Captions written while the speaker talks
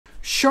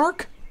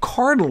Shark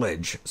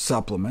cartilage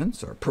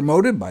supplements are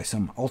promoted by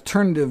some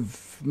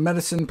alternative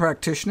medicine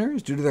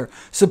practitioners due to their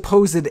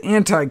supposed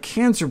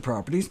anti-cancer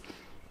properties.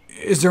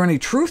 Is there any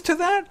truth to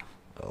that?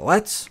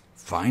 Let's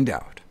find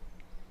out.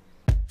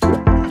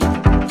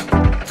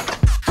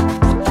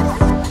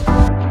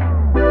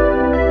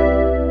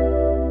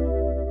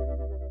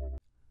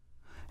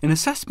 An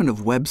assessment of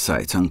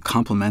websites on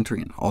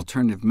complementary and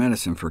alternative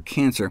medicine for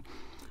cancer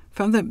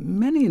found that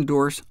many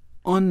endorse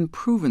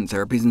unproven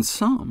therapies and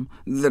some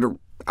that are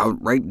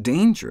outright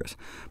dangerous,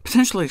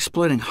 potentially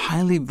exploiting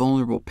highly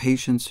vulnerable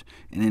patients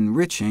and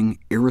enriching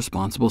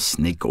irresponsible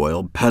snake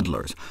oil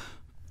peddlers,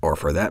 or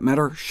for that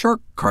matter,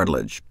 shark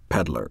cartilage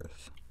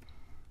peddlers,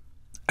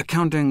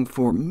 accounting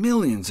for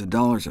millions of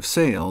dollars of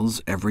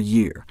sales every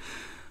year.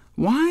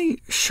 Why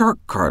shark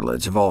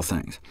cartilage, of all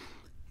things?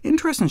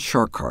 Interest in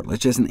shark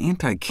cartilage as an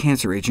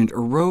anti-cancer agent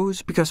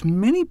arose because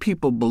many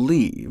people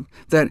believe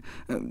that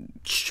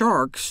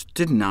sharks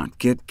did not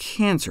get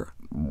cancer.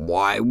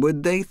 Why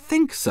would they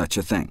think such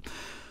a thing?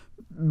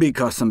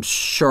 Because some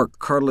shark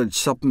cartilage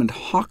supplement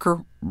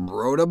hawker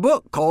wrote a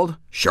book called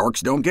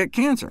Sharks Don't Get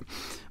Cancer.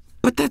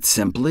 But that's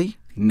simply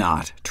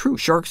not true.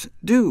 Sharks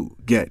do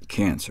get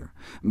cancer.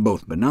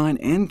 Both benign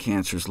and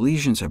cancerous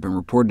lesions have been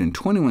reported in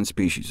 21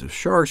 species of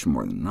sharks from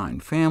more than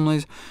 9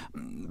 families.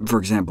 For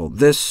example,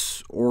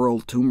 this oral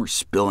tumor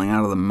spilling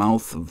out of the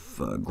mouth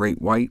of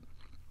great white.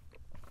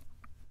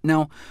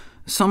 Now,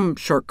 some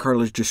shark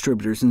cartilage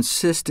distributors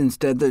insist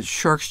instead that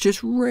sharks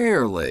just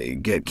rarely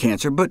get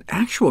cancer, but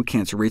actual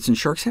cancer rates in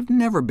sharks have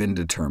never been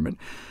determined.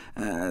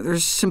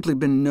 There's simply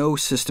been no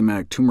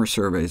systematic tumor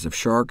surveys of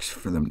sharks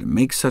for them to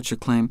make such a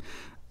claim.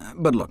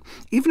 But look,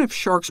 even if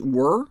sharks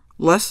were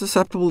less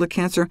susceptible to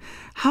cancer,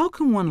 how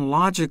can one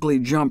logically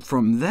jump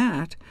from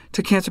that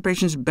to cancer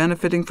patients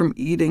benefiting from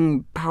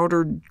eating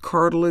powdered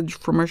cartilage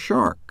from a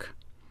shark?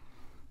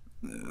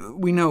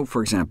 We know,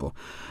 for example,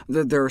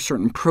 that there are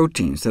certain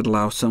proteins that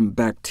allow some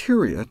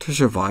bacteria to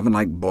survive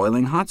in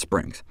boiling hot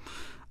springs.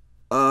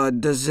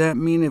 Does that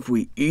mean if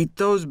we eat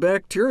those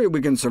bacteria,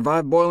 we can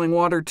survive boiling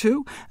water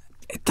too?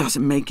 It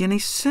doesn't make any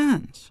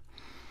sense.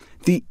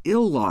 The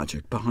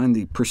illogic behind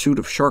the pursuit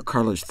of shark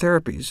cartilage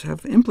therapies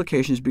have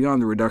implications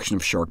beyond the reduction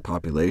of shark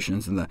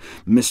populations and the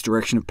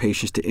misdirection of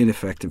patients to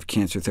ineffective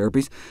cancer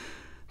therapies.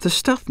 The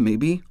stuff may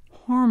be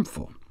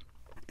harmful.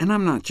 And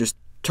I'm not just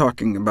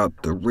talking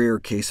about the rare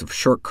case of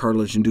shark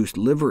cartilage-induced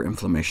liver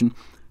inflammation.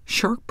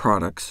 Shark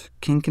products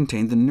can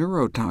contain the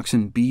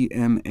neurotoxin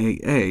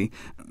BMAA,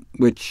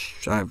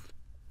 which I've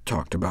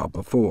talked about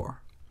before.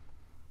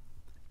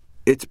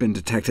 It's been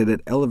detected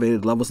at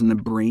elevated levels in the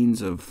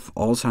brains of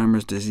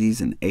Alzheimer's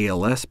disease and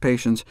ALS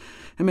patients,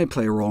 and may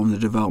play a role in the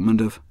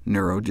development of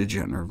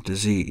neurodegenerative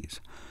disease.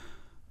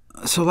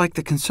 So like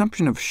the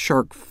consumption of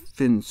shark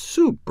fin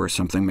soup or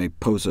something may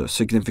pose a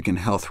significant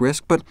health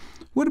risk, but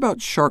what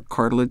about shark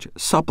cartilage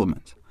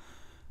supplements?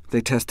 They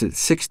tested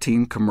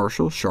 16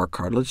 commercial shark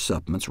cartilage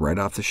supplements right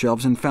off the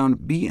shelves and found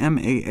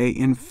BMAA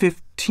in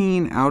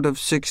 15 out of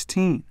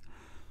 16.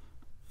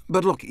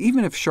 But look,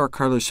 even if shark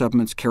cartilage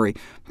supplements carry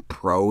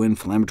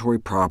pro-inflammatory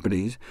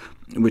properties,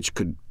 which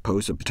could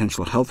pose a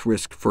potential health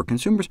risk for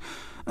consumers,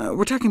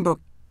 we're talking about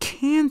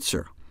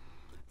cancer.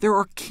 There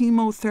are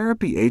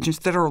chemotherapy agents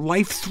that are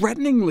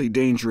life-threateningly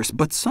dangerous,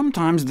 but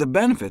sometimes the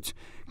benefits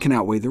can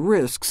outweigh the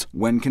risks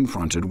when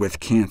confronted with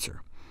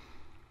cancer.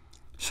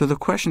 So the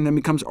question then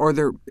becomes, are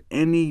there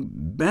any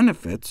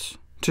benefits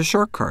to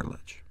shark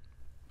cartilage?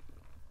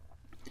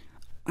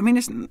 I mean,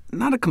 it's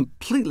not a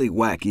completely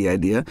wacky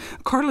idea.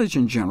 Cartilage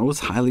in general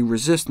is highly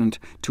resistant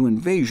to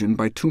invasion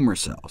by tumor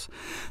cells.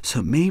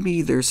 So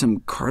maybe there's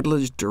some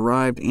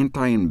cartilage-derived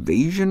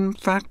anti-invasion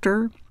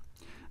factor?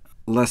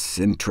 Less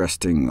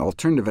interesting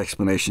alternative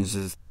explanations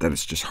is that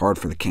it's just hard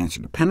for the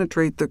cancer to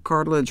penetrate the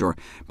cartilage, or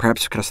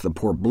perhaps because of the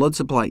poor blood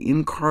supply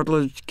in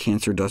cartilage,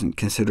 cancer doesn't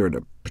consider it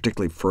a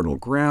particularly fertile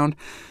ground.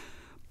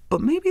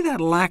 But maybe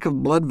that lack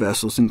of blood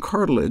vessels in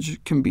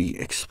cartilage can be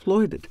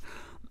exploited.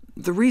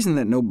 The reason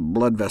that no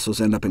blood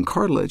vessels end up in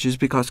cartilage is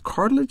because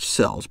cartilage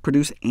cells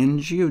produce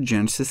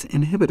angiogenesis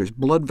inhibitors,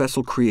 blood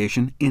vessel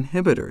creation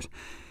inhibitors.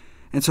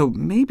 And so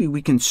maybe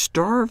we can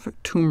starve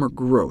tumor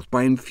growth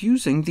by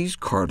infusing these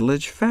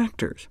cartilage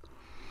factors.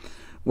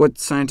 What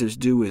scientists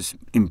do is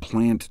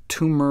implant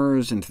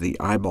tumors into the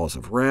eyeballs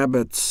of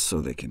rabbits so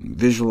they can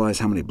visualize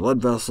how many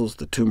blood vessels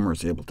the tumor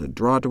is able to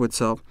draw to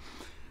itself.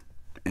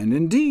 And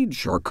indeed,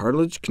 shark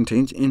cartilage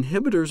contains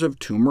inhibitors of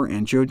tumor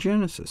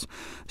angiogenesis.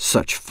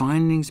 Such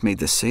findings made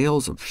the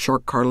sales of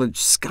shark cartilage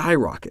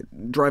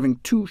skyrocket, driving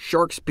 2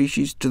 shark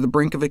species to the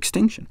brink of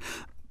extinction.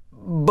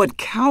 But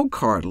cow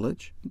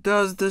cartilage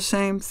does the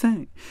same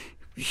thing.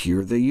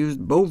 Here they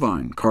used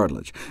bovine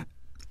cartilage,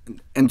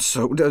 and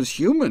so does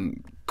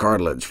human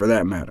cartilage, for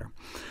that matter.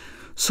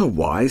 So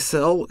why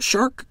sell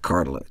shark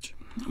cartilage?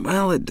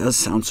 Well, it does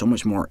sound so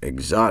much more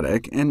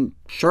exotic, and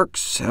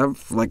sharks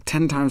have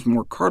 10 times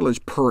more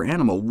cartilage per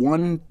animal.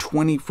 One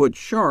 20-foot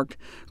shark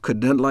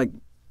could net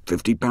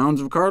 50 pounds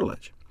of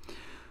cartilage.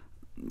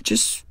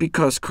 Just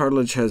because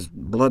cartilage has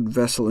blood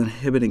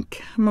vessel-inhibiting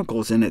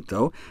chemicals in it,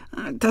 though,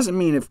 doesn't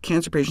mean if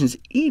cancer patients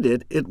eat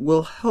it, it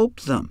will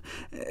help them.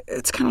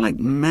 It's kind of like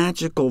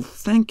magical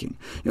thinking.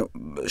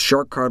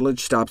 Shark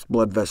cartilage stops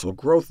blood vessel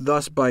growth,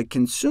 thus by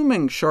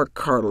consuming shark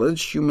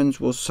cartilage,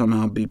 humans will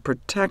somehow be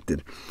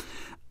protected.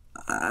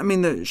 I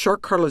mean, the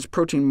shark cartilage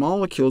protein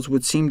molecules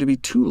would seem to be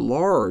too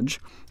large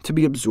to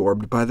be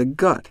absorbed by the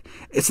gut.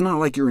 It's not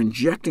like you're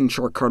injecting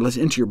shark cartilage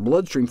into your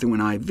bloodstream through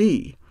an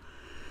IV.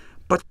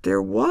 But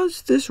there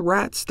was this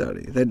rat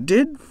study that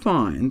did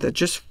find that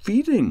just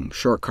feeding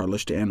shark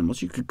cartilage to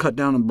animals, you could cut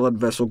down on blood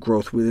vessel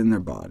growth within their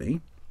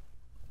body.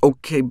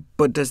 OK,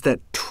 but does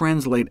that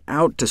translate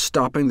out to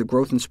stopping the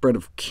growth and spread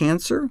of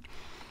cancer?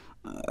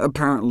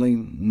 Apparently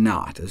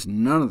not, as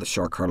none of the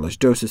shark cartilage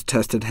doses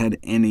tested had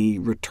any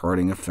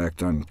retarding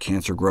effect on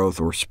cancer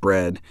growth or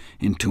spread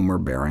in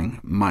tumor-bearing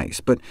mice.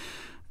 But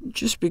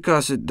just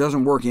because it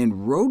doesn't work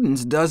in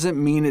rodents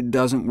doesn't mean it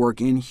doesn't work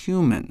in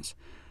humans.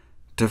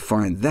 To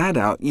find that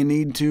out, you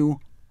need to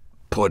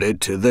put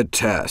it to the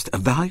test,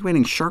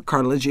 evaluating shark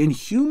cartilage in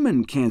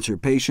human cancer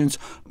patients,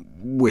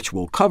 which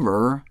we'll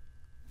cover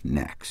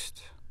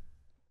next.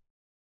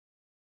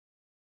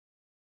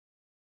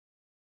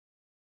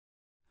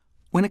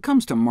 When it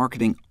comes to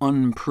marketing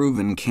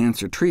unproven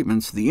cancer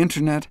treatments, the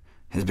Internet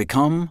has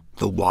become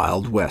the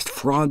Wild West.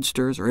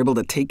 Fraudsters are able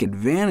to take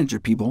advantage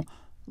of people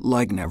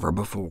like never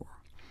before.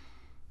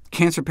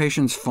 Cancer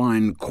patients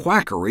find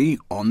quackery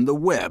on the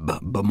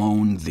web,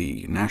 bemoaned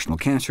the National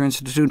Cancer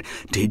Institute.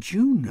 Did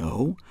you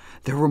know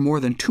there were more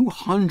than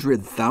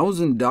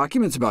 200,000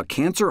 documents about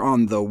cancer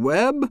on the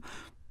web?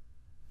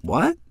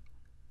 What?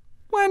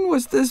 When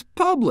was this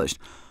published?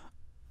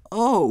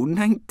 Oh,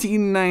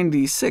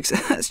 1996.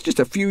 That's just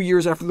a few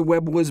years after the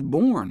web was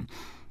born.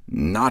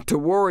 Not to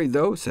worry,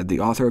 though, said the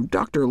author of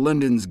Dr.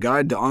 Linden's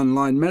Guide to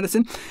Online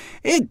Medicine.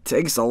 It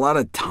takes a lot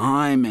of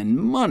time and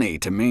money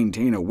to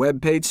maintain a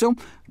web page, so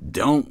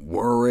don't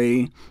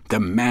worry. The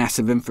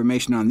massive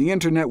information on the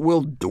Internet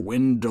will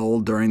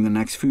dwindle during the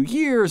next few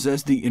years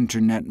as the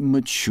Internet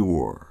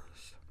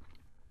matures.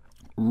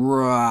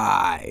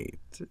 Right.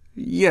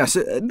 Yes,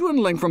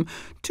 dwindling from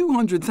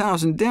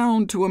 200,000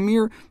 down to a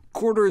mere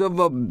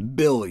 250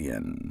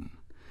 million.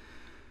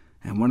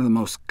 And one of the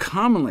most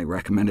commonly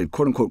recommended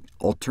quote-unquote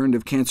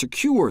alternative cancer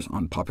cures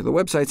on popular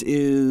websites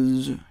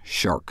is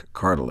shark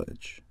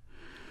cartilage.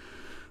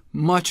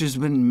 Much has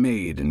been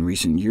made in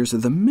recent years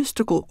of the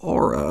mystical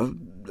aura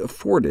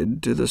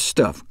afforded to the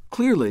stuff.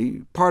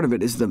 Clearly, part of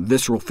it is the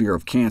visceral fear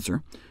of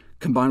cancer,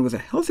 combined with a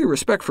healthy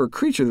respect for a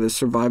creature that has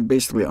survived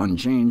basically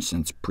unchanged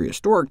since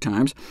prehistoric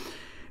times.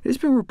 It's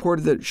been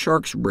reported that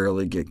sharks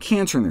rarely get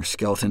cancer, and their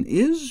skeleton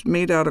is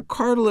made out of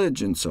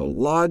cartilage, and so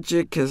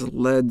logic has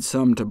led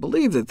some to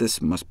believe that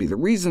this must be the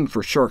reason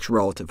for sharks'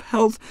 relative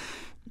health.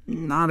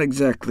 Not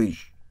exactly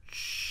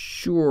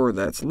sure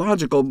that's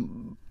logical,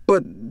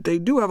 but they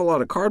do have a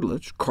lot of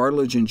cartilage.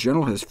 Cartilage in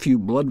general has few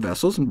blood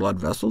vessels, and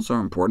blood vessels are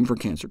important for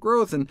cancer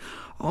growth, and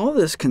all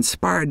this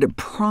conspired to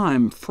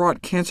prime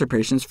fraught cancer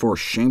patients for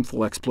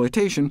shameful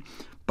exploitation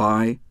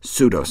by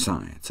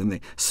pseudoscience and the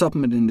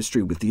supplement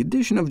industry, with the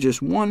addition of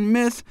just one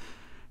myth,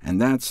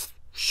 and that's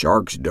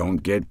sharks don't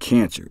get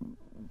cancer.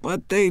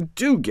 But they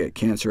do get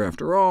cancer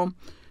after all.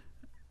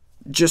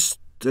 Just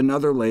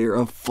another layer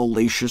of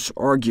fallacious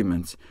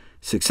arguments,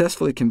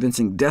 successfully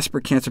convincing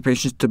desperate cancer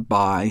patients to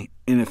buy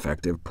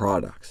ineffective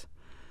products.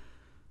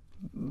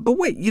 But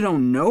wait, you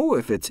don't know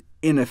if it's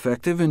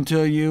ineffective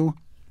until you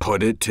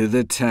put it to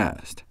the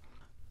test.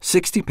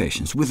 60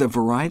 patients with a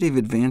variety of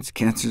advanced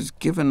cancers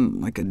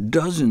given like a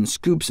dozen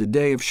scoops a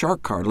day of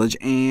shark cartilage,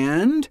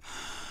 and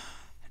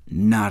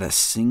not a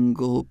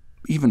single,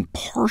 even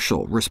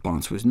partial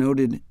response was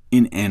noted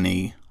in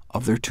any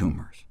of their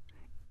tumors.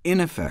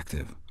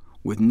 Ineffective,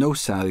 with no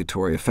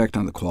salutary effect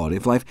on the quality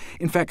of life,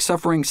 in fact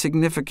suffering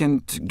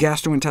significant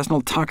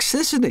gastrointestinal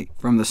toxicity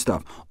from the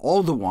stuff.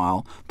 All the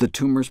while, the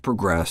tumors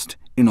progressed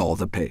in all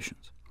the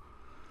patients.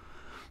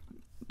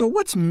 But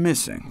what's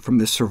missing from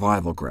this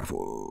survival graph?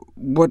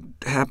 What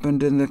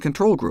happened in the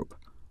control group?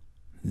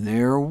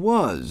 There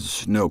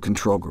was no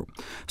control group.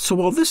 So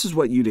while this is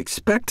what you'd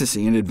expect to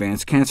see in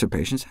advanced cancer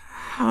patients,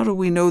 how do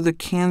we know the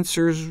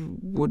cancers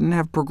wouldn't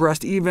have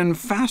progressed even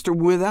faster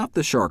without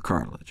the shark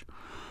cartilage?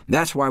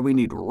 That's why we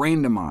need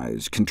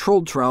randomized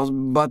controlled trials,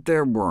 but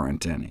there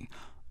weren't any.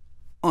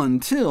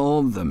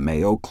 Until the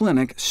Mayo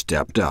Clinic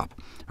stepped up.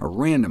 A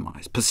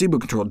randomized,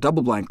 placebo-controlled,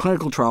 double-blind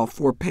clinical trial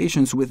for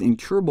patients with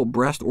incurable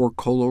breast or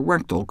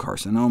colorectal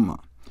carcinoma.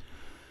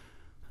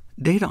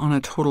 Data on a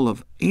total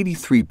of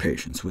 83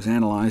 patients was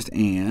analyzed,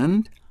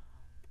 and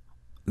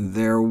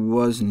there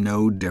was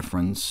no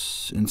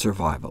difference in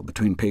survival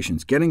between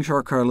patients getting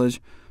shark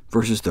cartilage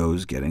versus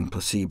those getting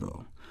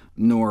placebo,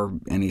 nor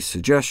any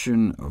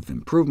suggestion of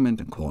improvement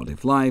in quality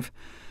of life.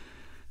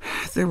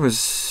 There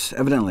was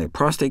evidently a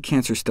prostate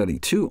cancer study,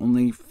 too.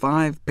 Only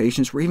 5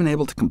 patients were even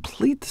able to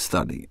complete the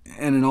study,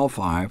 and in all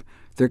 5,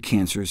 their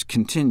cancers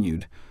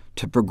continued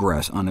to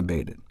progress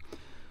unabated.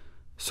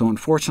 So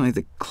unfortunately,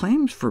 the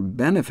claims for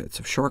benefits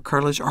of shark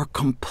cartilage are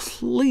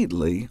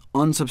completely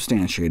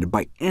unsubstantiated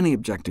by any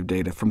objective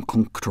data from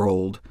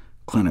controlled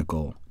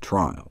clinical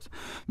trials.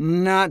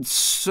 Not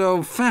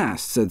so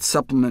fast, said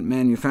supplement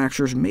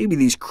manufacturers. Maybe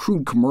these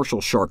crude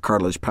commercial shark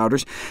cartilage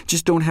powders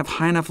just don't have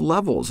high enough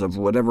levels of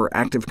whatever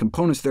active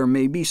components there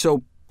may be,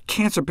 so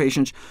cancer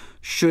patients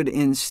should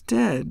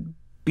instead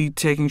be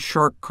taking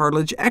shark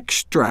cartilage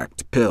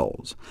extract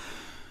pills.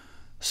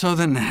 So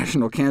the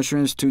National Cancer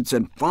Institute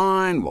said,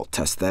 fine, we'll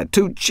test that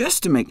too,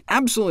 just to make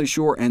absolutely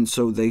sure, and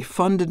so they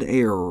funded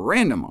a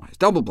randomized,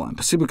 double-blind,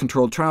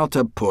 placebo-controlled trial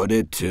to put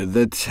it to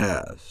the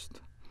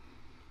test.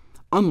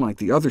 Unlike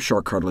the other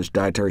shark cartilage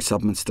dietary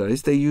supplement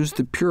studies, they used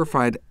the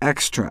purified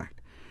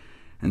extract,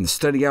 and the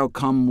study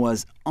outcome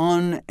was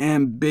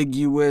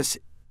unambiguous.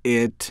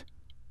 It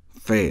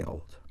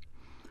failed.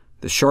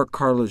 The shark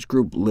cartilage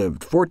group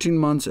lived 14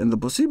 months, and the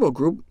placebo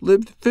group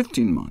lived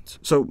 15 months,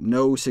 so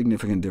no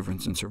significant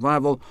difference in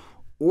survival,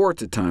 or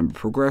to time of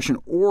progression,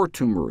 or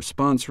tumor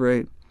response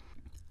rate.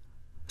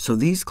 So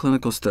these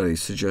clinical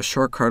studies suggest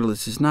shark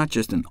cartilage is not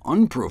just an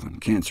unproven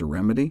cancer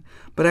remedy,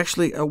 but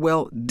actually a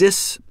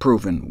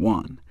well-disproven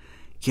one.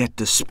 Yet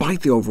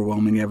despite the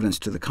overwhelming evidence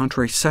to the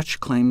contrary, such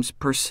claims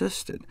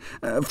persisted.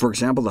 For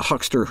example, the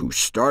huckster who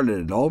started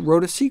it all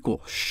wrote a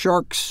sequel,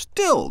 Sharks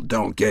Still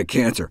Don't Get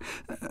Cancer.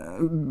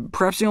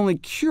 Perhaps the only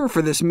cure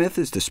for this myth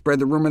is to spread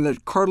the rumor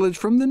that cartilage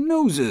from the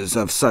noses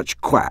of such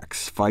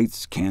quacks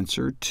fights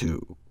cancer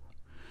too.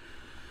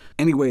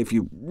 Anyway, if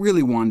you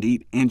really wanted to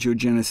eat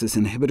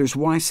angiogenesis inhibitors,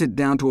 why sit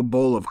down to a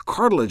bowl of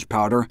cartilage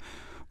powder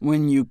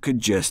when you could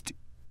just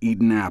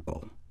eat an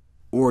apple,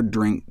 or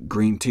drink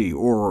green tea,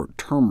 or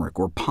turmeric,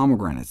 or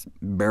pomegranates,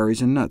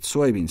 berries and nuts,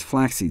 soybeans,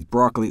 flax seeds,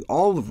 broccoli,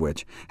 all of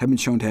which have been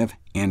shown to have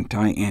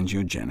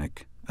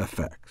anti-angiogenic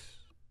effects?